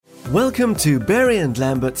Welcome to Berry and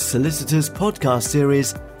Lambert's Solicitors podcast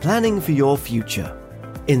series, Planning for Your Future.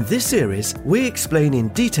 In this series, we explain in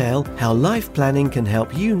detail how life planning can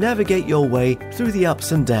help you navigate your way through the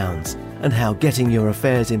ups and downs, and how getting your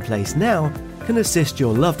affairs in place now can assist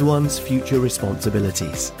your loved one's future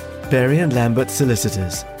responsibilities. Berry and Lambert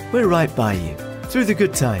Solicitors, we're right by you through the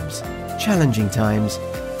good times, challenging times,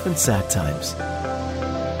 and sad times.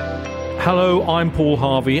 Hello, I'm Paul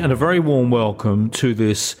Harvey, and a very warm welcome to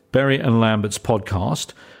this Berry and Lambert's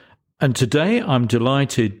podcast. And today I'm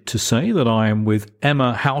delighted to say that I am with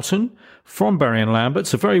Emma Houghton from Berry and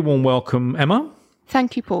Lambert's. A very warm welcome, Emma.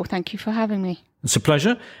 Thank you, Paul. Thank you for having me. It's a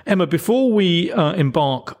pleasure. Emma, before we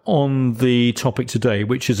embark on the topic today,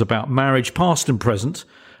 which is about marriage past and present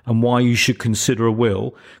and why you should consider a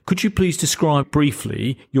will, could you please describe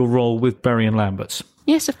briefly your role with Berry and Lambert's?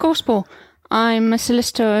 Yes, of course, Paul. I'm a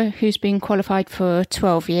solicitor who's been qualified for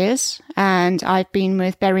 12 years, and I've been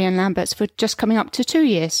with Berry and Lambert's for just coming up to 2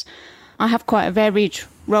 years. I have quite a varied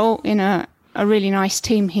role in a really nice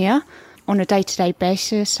team here. On a day-to-day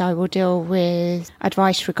basis, I will deal with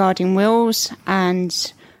advice regarding wills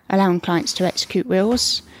and allowing clients to execute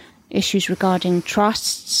wills, issues regarding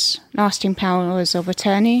trusts, lasting powers of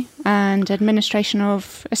attorney, and administration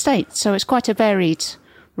of estates. So it's quite a varied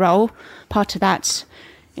role. Part of that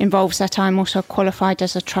involves that I'm also qualified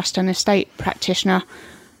as a trust and estate practitioner,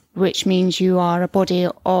 which means you are a body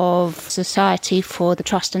of Society for the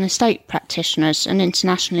Trust and Estate Practitioners, an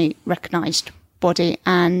internationally recognised body,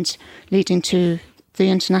 and leading to the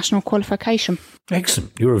international qualification.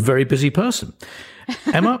 Excellent. You're a very busy person.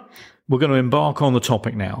 Emma, we're going to embark on the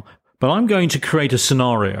topic now, but I'm going to create a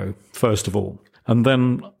scenario, first of all, and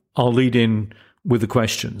then I'll lead in with the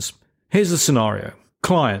questions. Here's the scenario.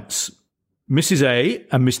 Clients, Mrs. A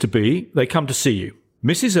and Mr. B, they come to see you.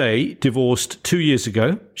 Mrs. A divorced 2 years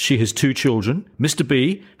ago. She has 2 children. Mr.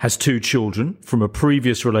 B has 2 children from a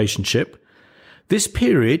previous relationship. This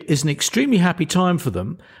period is an extremely happy time for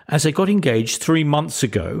them as they got engaged 3 months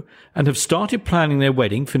ago and have started planning their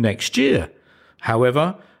wedding for next year.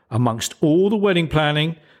 However, amongst all the wedding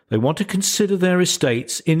planning, they want to consider their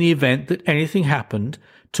estates in the event that anything happened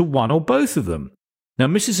to one or both of them. Now,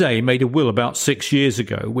 Mrs. A made a will about 6 years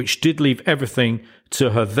ago, which did leave everything to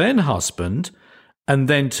her then husband and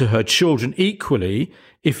then to her children equally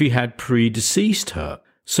if he had predeceased her.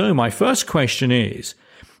 So my first question is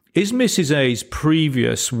Mrs. A's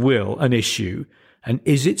previous will an issue, and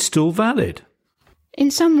is it still valid? In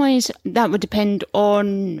some ways, that would depend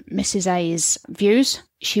on Mrs. A's views.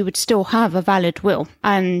 She would still have a valid will,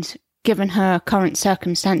 and given her current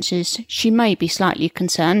circumstances, she may be slightly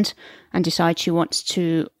concerned and decide she wants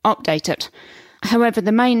to update it. However,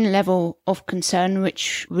 the main level of concern,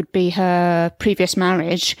 which would be her previous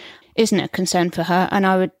marriage, isn't a concern for her, and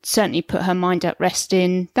I would certainly put her mind at rest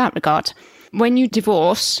in that regard. When you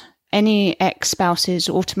divorce, any ex-spouse is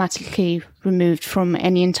automatically removed from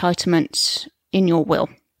any entitlements in your will.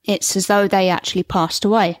 It's as though they actually passed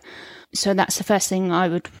away. So that's the first thing I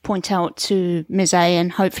would point out to Ms. A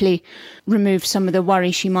and hopefully remove some of the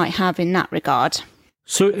worry she might have in that regard.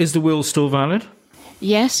 So is the will still valid?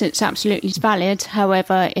 Yes, it's absolutely valid.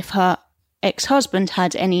 However, if her ex-husband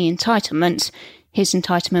had any entitlement, his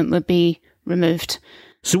entitlement would be removed.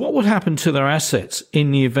 So what would happen to their assets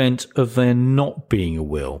in the event of there not being a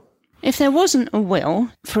will? If there wasn't a will,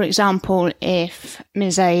 for example, if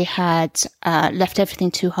Ms. A had left everything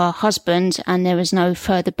to her husband and there was no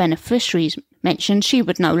further beneficiaries mentioned, she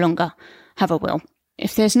would no longer have a will.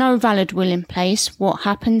 If there's no valid will in place, what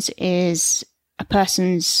happens is a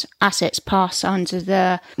person's assets pass under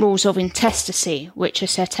the rules of intestacy, which are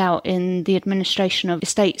set out in the Administration of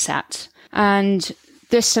Estates Act. And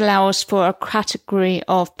this allows for a category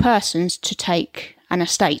of persons to take an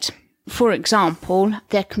estate. For example,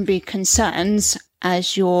 there can be concerns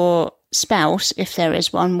as your spouse, if there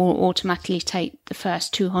is one, will automatically take the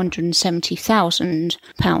first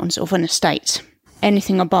 £270,000 of an estate.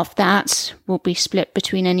 Anything above that will be split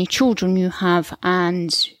between any children you have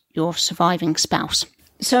and your surviving spouse.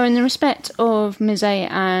 So in the respect of Ms. A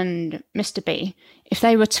and Mr. B, if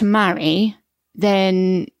they were to marry,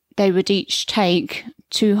 then they would each take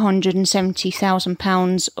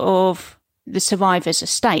 £270,000 of the survivor's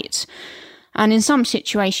estate. And in some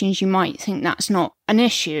situations you might think that's not an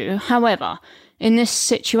issue. However, in this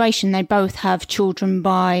situation they both have children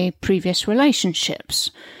by previous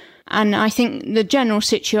relationships. And I think the general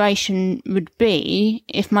situation would be,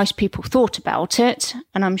 if most people thought about it,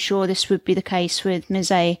 and I'm sure this would be the case with Ms.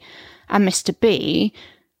 A and Mr. B,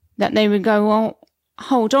 that they would go, well,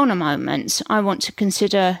 hold on a moment, I want to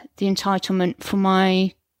consider the entitlement for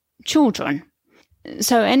my children.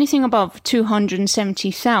 So anything above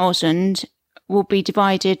 270,000 will be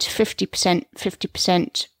divided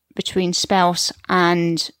 50% between spouse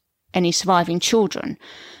and any surviving children.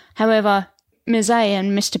 However, Ms. A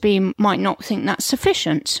and Mr. B might not think that's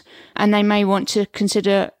sufficient, and they may want to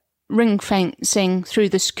consider ring fencing through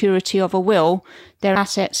the security of a will their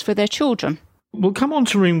assets for their children. We'll come on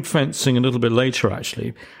to ring fencing a little bit later,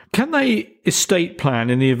 actually. Can they estate plan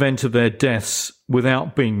in the event of their deaths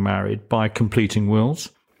without being married by completing wills?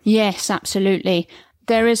 Yes, absolutely.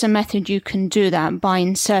 There is a method you can do that by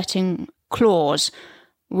inserting clause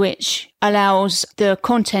which allows the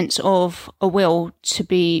contents of a will to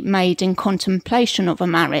be made in contemplation of a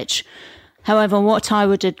marriage. However, what I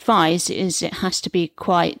would advise is it has to be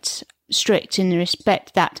quite strict in the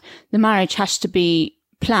respect that the marriage has to be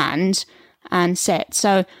planned and set.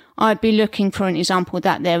 So I'd be looking for an example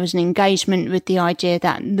that there was an engagement with the idea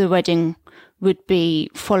that the wedding would be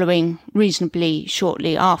following reasonably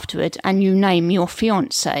shortly afterward, and you name your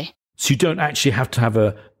fiancé. So you don't actually have to have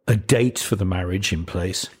a date for the marriage in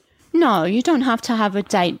place? No, you don't have to have a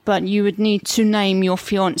date, but you would need to name your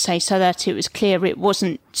fiancé so that it was clear it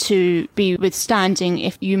wasn't to be withstanding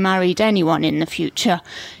if you married anyone in the future.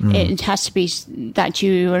 It has to be that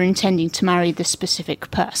you are intending to marry the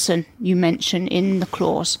specific person you mention in the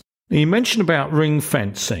clause. You mentioned about ring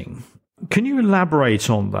fencing. Can you elaborate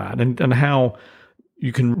on that and how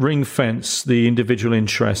you can ring fence the individual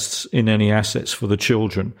interests in any assets for the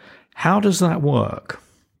children? How does that work?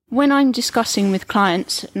 When I'm discussing with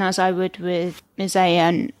clients, and as I would with Ms. A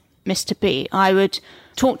and Mr. B, I would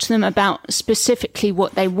talk to them about specifically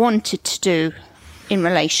what they wanted to do in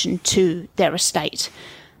relation to their estate.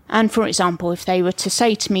 And for example, if they were to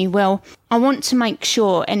say to me, well, I want to make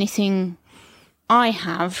sure anything I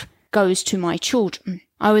have goes to my children,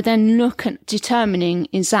 I would then look at determining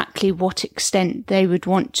exactly what extent they would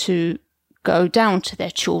want to go down to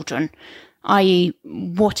their children, i.e.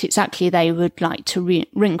 what exactly they would like to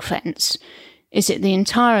ring fence. Is it the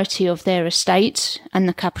entirety of their estate and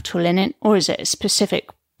the capital in it, or is it a specific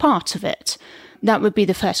part of it? That would be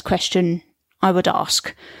the first question I would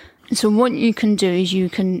ask. So what you can do is you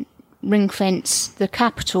can ring fence the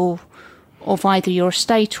capital of either your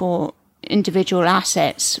estate or individual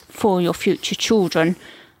assets for your future children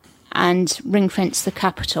and ring fence the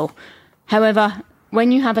capital. However,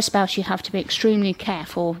 when you have a spouse, you have to be extremely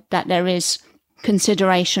careful that there is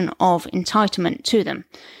consideration of entitlement to them.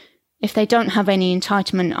 If they don't have any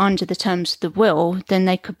entitlement under the terms of the will, then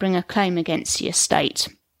they could bring a claim against the estate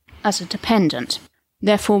as a dependent.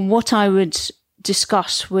 Therefore, what I would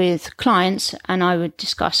discuss with clients, and I would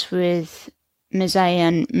discuss with Ms. A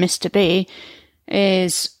and Mr. B,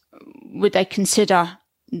 is would they consider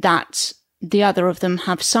that the other of them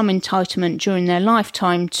have some entitlement during their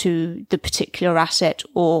lifetime to the particular asset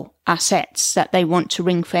or assets that they want to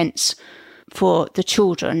ring fence for the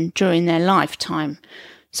children during their lifetime.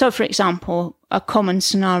 So, for example, a common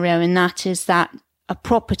scenario in that is that a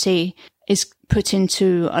property is put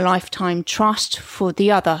into a lifetime trust for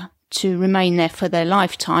the other to remain there for their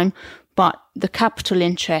lifetime, but the capital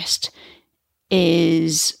interest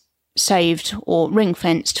is saved or ring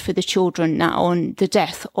fenced for the children. Now, on the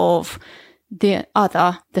death of the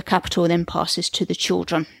other, the capital then passes to the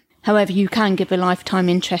children. However, you can give a lifetime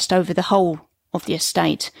interest over the whole of the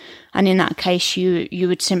estate. And in that case, you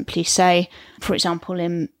would simply say, for example,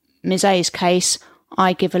 in Ms. A's case,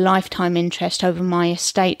 I give a lifetime interest over my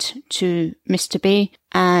estate to Mr. B,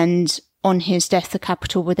 and on his death, the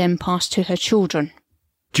capital will then pass to her children.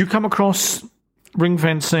 Do you come across ring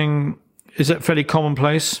fencing? Is that fairly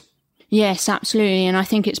commonplace? Yes, absolutely. And I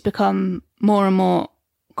think it's become more and more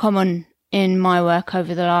common in my work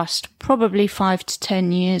over the last probably 5 to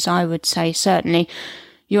 10 years, I would say. Certainly,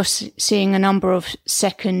 you're seeing a number of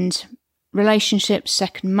second relationships,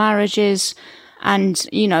 second marriages, and,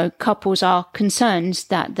 couples are concerned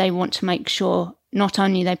that they want to make sure not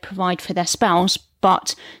only they provide for their spouse,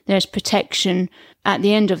 but there's protection at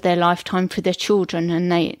the end of their lifetime for their children,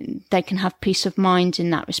 and they can have peace of mind in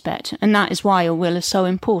that respect. And that is why a will is so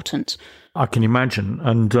important. I can imagine.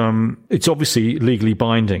 And it's obviously legally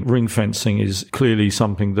binding. Ring fencing is clearly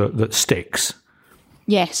something that sticks.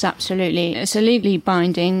 Yes, absolutely. It's a legally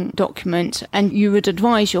binding document, and you would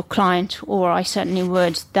advise your client, or I certainly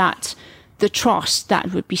would, that the trust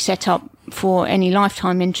that would be set up for any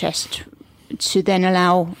lifetime interest to then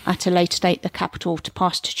allow at a later date the capital to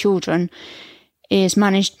pass to children is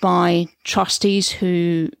managed by trustees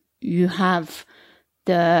who you have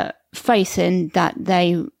the faith in that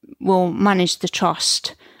they will manage the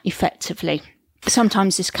trust effectively.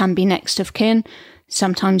 Sometimes this can be next of kin.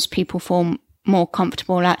 Sometimes people feel more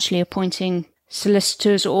comfortable actually appointing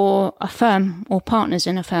solicitors or a firm or partners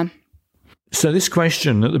in a firm. So this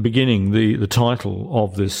question at the beginning, the title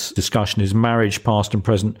of this discussion is Marriage, Past and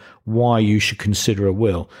Present, Why You Should Consider a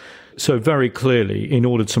Will. So very clearly, in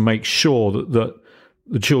order to make sure that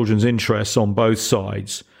the children's interests on both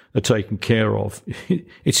sides are taken care of,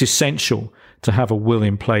 it's essential to have a will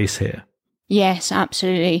in place here. Yes,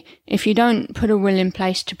 absolutely. If you don't put a will in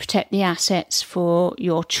place to protect the assets for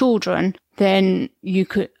your children, then you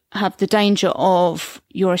could have the danger of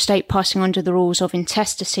your estate passing under the rules of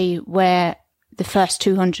intestacy, where the first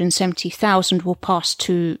 270,000 will pass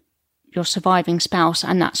to your surviving spouse,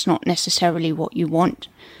 and that's not necessarily what you want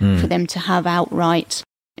for them to have outright.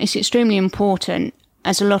 It's extremely important,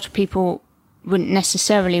 as a lot of people wouldn't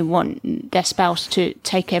necessarily want their spouse to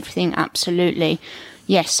take everything absolutely.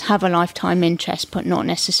 Yes, have a lifetime interest, but not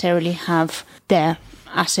necessarily have their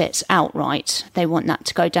assets outright. They want that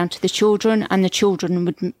to go down to the children, and the children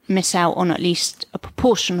would miss out on at least a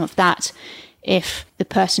proportion of that if the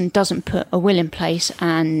person doesn't put a will in place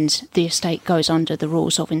and the estate goes under the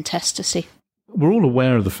rules of intestacy. We're all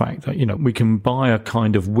aware of the fact that, we can buy a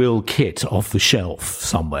kind of will kit off the shelf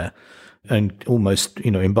somewhere and almost,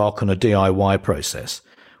 embark on a DIY process.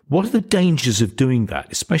 What are the dangers of doing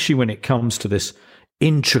that, especially when it comes to this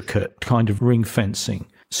intricate kind of ring fencing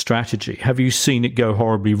strategy? Have you seen it go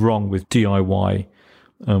horribly wrong with DIY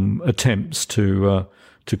attempts to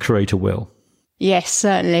create a will? Yes,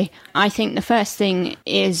 certainly. I think the first thing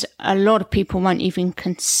is a lot of people won't even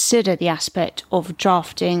consider the aspect of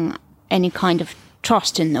drafting any kind of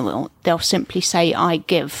trust in the will. They'll simply say, I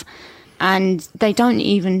give. And they don't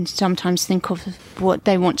even sometimes think of what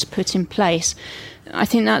they want to put in place. I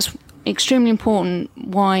think that's extremely important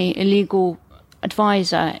why a legal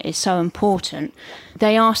advisor is so important.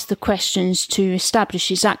 They ask the questions to establish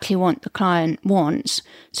exactly what the client wants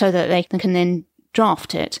so that they can then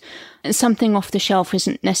draft it. And something off the shelf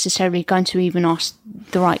isn't necessarily going to even ask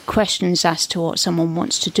the right questions as to what someone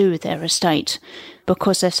wants to do with their estate,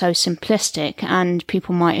 because they're so simplistic and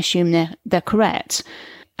people might assume they're correct.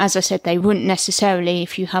 As I said, they wouldn't necessarily,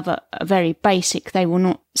 if you have a very basic, they will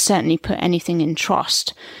not certainly put anything in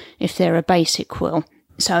trust if they're a basic will.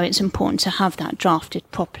 So it's important to have that drafted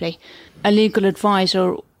properly. A legal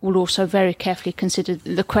advisor will also very carefully consider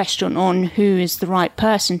the question on who is the right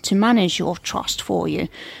person to manage your trust for you,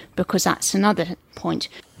 because that's another point.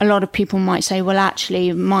 A lot of people might say, well,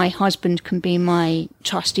 actually, my husband can be my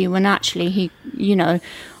trustee, when actually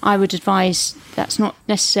I would advise that's not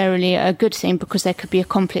necessarily a good thing, because there could be a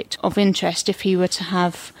conflict of interest if he were to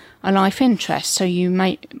have a life interest. So you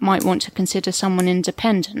might want to consider someone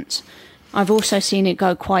independent. I've also seen it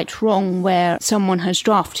go quite wrong where someone has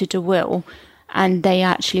drafted a will and they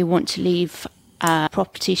actually want to leave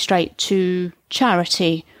property straight to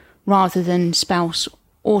charity rather than spouse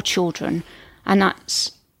or children. And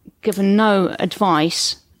that's given no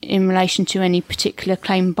advice in relation to any particular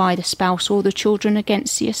claim by the spouse or the children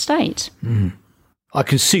against the estate. Mm. I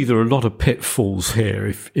can see there are a lot of pitfalls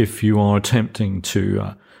here if you are attempting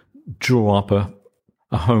to draw up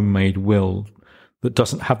a homemade will that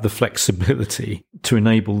doesn't have the flexibility to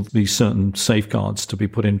enable these certain safeguards to be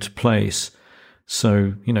put into place.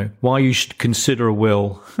 So, why you should consider a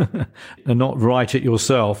will and not write it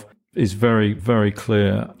yourself is very, very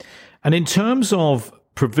clear. And in terms of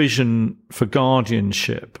provision for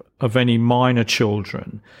guardianship of any minor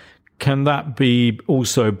children, can that be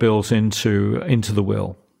also built into the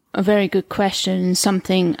will? A very good question.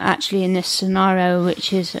 Something actually in this scenario,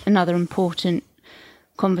 which is another important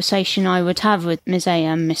conversation I would have with Ms. A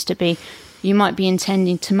and Mr. B. You might be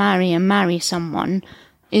intending to marry someone.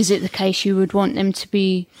 Is it the case you would want them to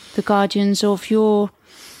be the guardians of your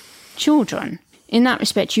children? In that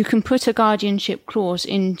respect, you can put a guardianship clause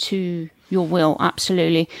into your will,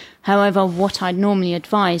 absolutely. However, what I'd normally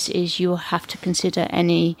advise is you'll have to consider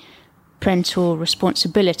any parental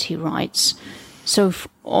responsibility rights. So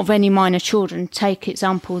of any minor children, take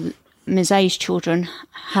example, Ms. A's children,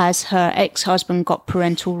 has her ex-husband got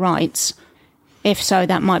parental rights? If so,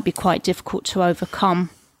 that might be quite difficult to overcome.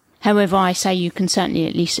 However, I say you can certainly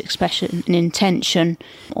at least express an intention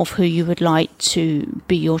of who you would like to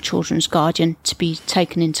be your children's guardian, to be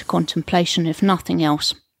taken into contemplation, if nothing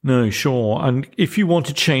else. No, sure. And if you want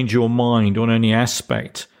to change your mind on any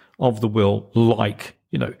aspect of the will, like,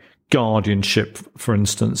 guardianship, for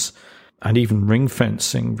instance, and even ring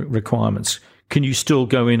fencing requirements, can you still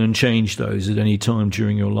go in and change those at any time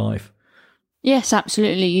during your life? Yes,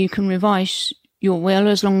 absolutely. You can revise your will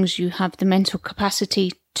as long as you have the mental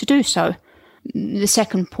capacity to do so. The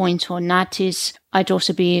second point on that is I'd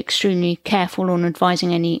also be extremely careful on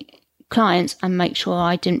advising any clients and make sure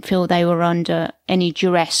I didn't feel they were under any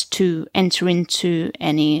duress to enter into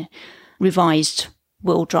any revised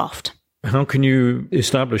will draft. How can you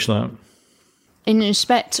establish that? In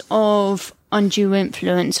respect of undue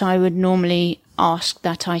influence, I would normally ask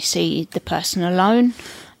that I see the person alone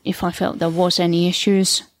if I felt there was any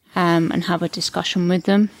issues, and have a discussion with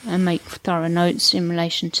them and make thorough notes in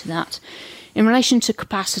relation to that. In relation to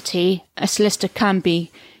capacity, a solicitor can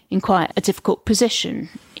be in quite a difficult position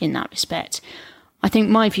in that respect. I think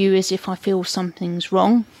my view is if I feel something's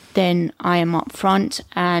wrong, then I am upfront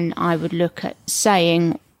and I would look at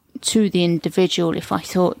saying to the individual, if I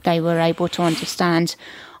thought they were able to understand,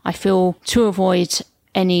 I feel to avoid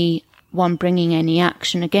anyone bringing any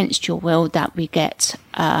action against your will, that we get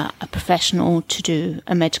a professional to do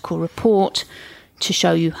a medical report to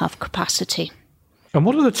show you have capacity. And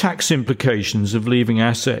what are the tax implications of leaving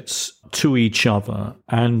assets to each other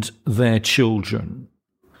and their children?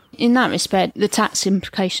 In that respect, the tax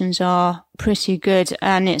implications are pretty good,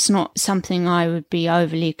 and it's not something I would be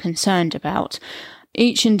overly concerned about.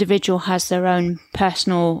 Each individual has their own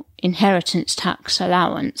personal inheritance tax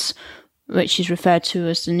allowance, which is referred to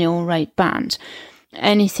as the nil rate band.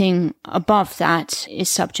 Anything above that is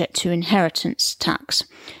subject to inheritance tax.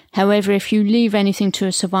 However, if you leave anything to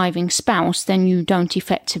a surviving spouse, then you don't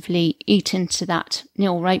effectively eat into that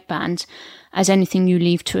nil rate band, as anything you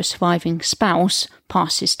leave to a surviving spouse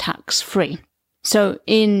passes tax-free. So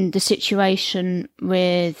in the situation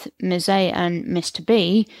with Ms. A and Mr.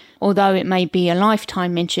 B, although it may be a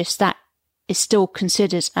lifetime interest, that is still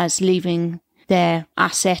considered as leaving their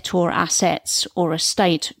asset or assets or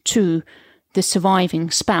estate to the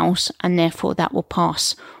surviving spouse, and therefore that will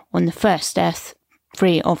pass on the first death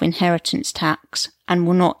free of inheritance tax and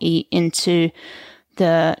will not eat into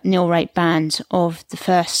the nil rate band of the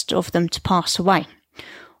first of them to pass away.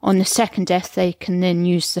 On the second death, they can then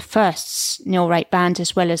use the first's nil rate band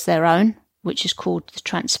as well as their own, which is called the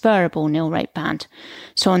transferable nil rate band.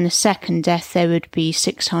 So on the second death, there would be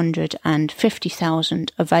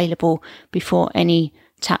 $650,000 available before any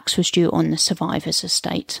tax was due on the survivor's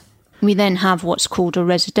estate. We then have what's called a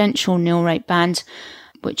residential nil rate band,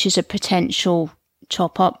 which is a potential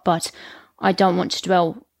top up, but I don't want to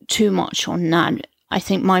dwell too much on that. I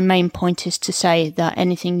think my main point is to say that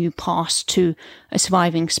anything you pass to a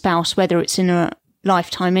surviving spouse, whether it's in a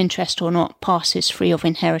lifetime interest or not, passes free of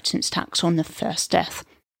inheritance tax on the first death.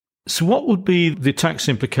 So what would be the tax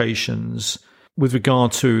implications with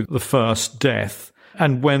regard to the first death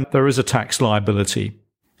and when there is a tax liability?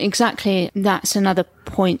 Exactly. That's another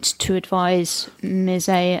point to advise Ms.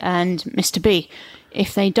 A and Mr. B.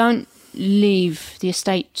 If they don't leave the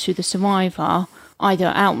estate to the survivor,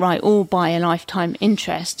 either outright or by a lifetime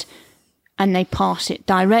interest, and they pass it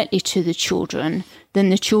directly to the children, then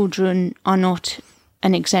the children are not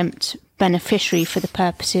an exempt beneficiary for the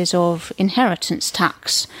purposes of inheritance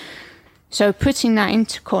tax. So putting that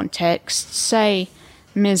into context, say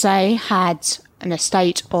Ms. A had an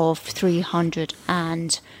estate of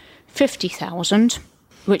 $350,000,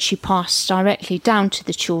 which she passed directly down to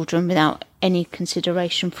the children without any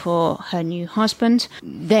consideration for her new husband,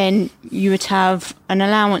 then you would have an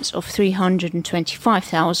allowance of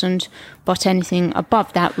 $325,000, but anything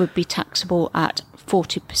above that would be taxable at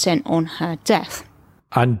 40% on her death.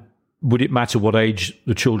 And would it matter what age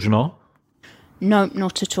the children are? No,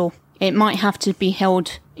 not at all. It might have to be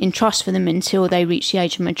held in trust for them until they reach the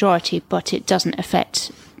age of majority, but it doesn't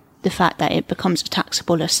affect the fact that it becomes a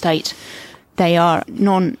taxable estate. They are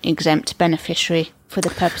non-exempt beneficiary for the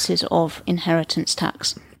purposes of inheritance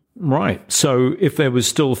tax. Right. So if there was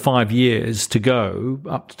still 5 years to go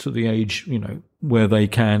up to the age, where they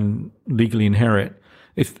can legally inherit,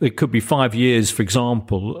 if it could be 5 years, for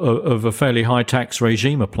example, of a fairly high tax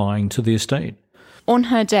regime applying to the estate. On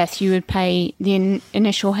her death, you would pay the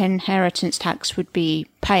initial inheritance tax would be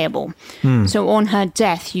payable. So on her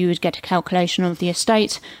death, you would get a calculation of the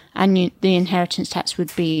estate and the inheritance tax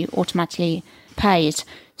would be automatically paid.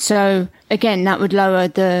 So again, that would lower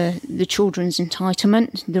the children's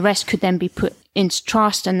entitlement. The rest could then be put into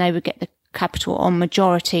trust and they would get the capital on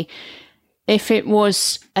majority. If it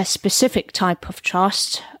was a specific type of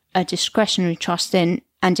trust, a discretionary trust, then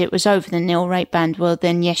and it was over the nil rate band, well,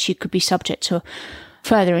 then yes, you could be subject to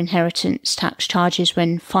further inheritance tax charges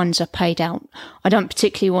when funds are paid out. I don't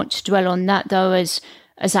particularly want to dwell on that, though, as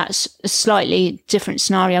that's a slightly different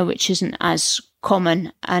scenario, which isn't as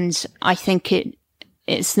common. And I think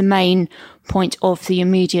it's the main point of the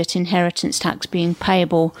immediate inheritance tax being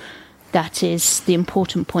payable that is the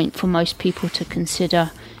important point for most people to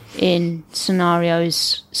consider in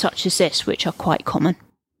scenarios such as this, which are quite common.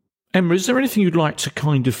 Emma, is there anything you'd like to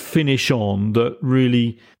kind of finish on that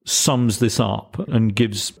really sums this up and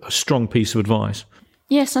gives a strong piece of advice?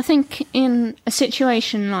 Yes, I think in a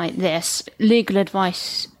situation like this, legal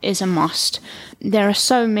advice is a must. There are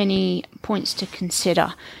so many points to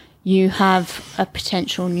consider. You have a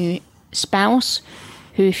potential new spouse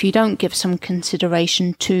who, if you don't give some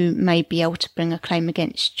consideration to, may be able to bring a claim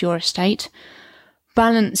against your estate.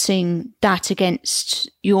 Balancing that against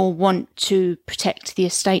your want to protect the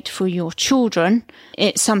estate for your children,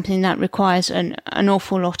 it's something that requires an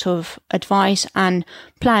awful lot of advice and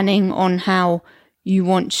planning on how you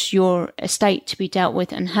want your estate to be dealt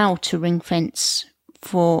with and how to ring fence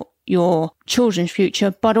for your children's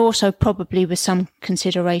future, but also probably with some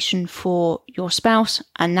consideration for your spouse.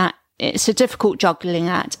 And that it's a difficult juggling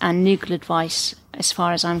act, and legal advice, as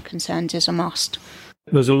far as I'm concerned, is a must.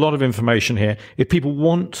 There's a lot of information here. If people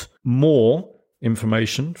want more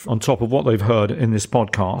information on top of what they've heard in this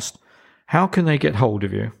podcast, how can they get hold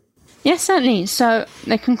of you? Yes, certainly. So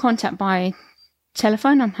they can contact by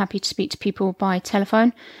telephone. I'm happy to speak to people by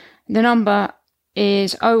telephone. The number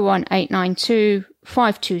is 01892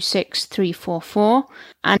 526 344,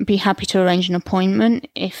 and be happy to arrange an appointment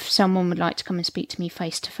if someone would like to come and speak to me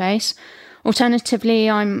face to face. Alternatively,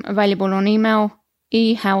 I'm available on email,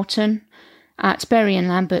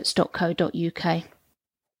 ehoughton@berryandlamberts.co.uk.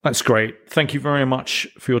 That's great. Thank you very much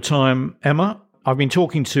for your time, Emma. I've been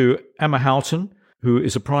talking to Emma Houghton, who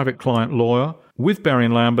is a private client lawyer with Berry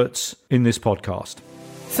and Lamberts in this podcast.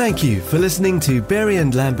 Thank you for listening to Berry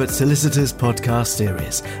and Lambert Solicitors podcast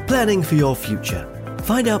series, Planning for Your Future.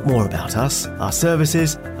 Find out more about us, our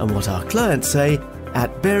services, and what our clients say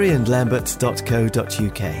at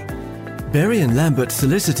berryandlamberts.co.uk. Berry and Lambert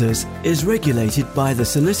Solicitors is regulated by the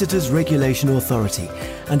Solicitors Regulation Authority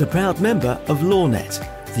and a proud member of LawNet,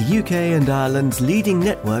 the UK and Ireland's leading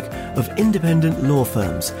network of independent law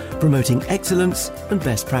firms promoting excellence and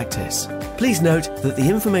best practice. Please note that the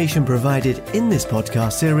information provided in this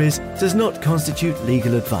podcast series does not constitute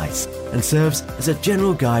legal advice and serves as a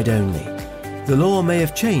general guide only. The law may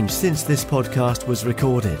have changed since this podcast was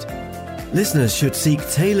recorded. Listeners should seek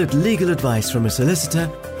tailored legal advice from a solicitor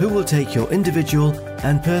who will take your individual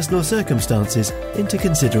and personal circumstances into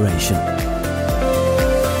consideration.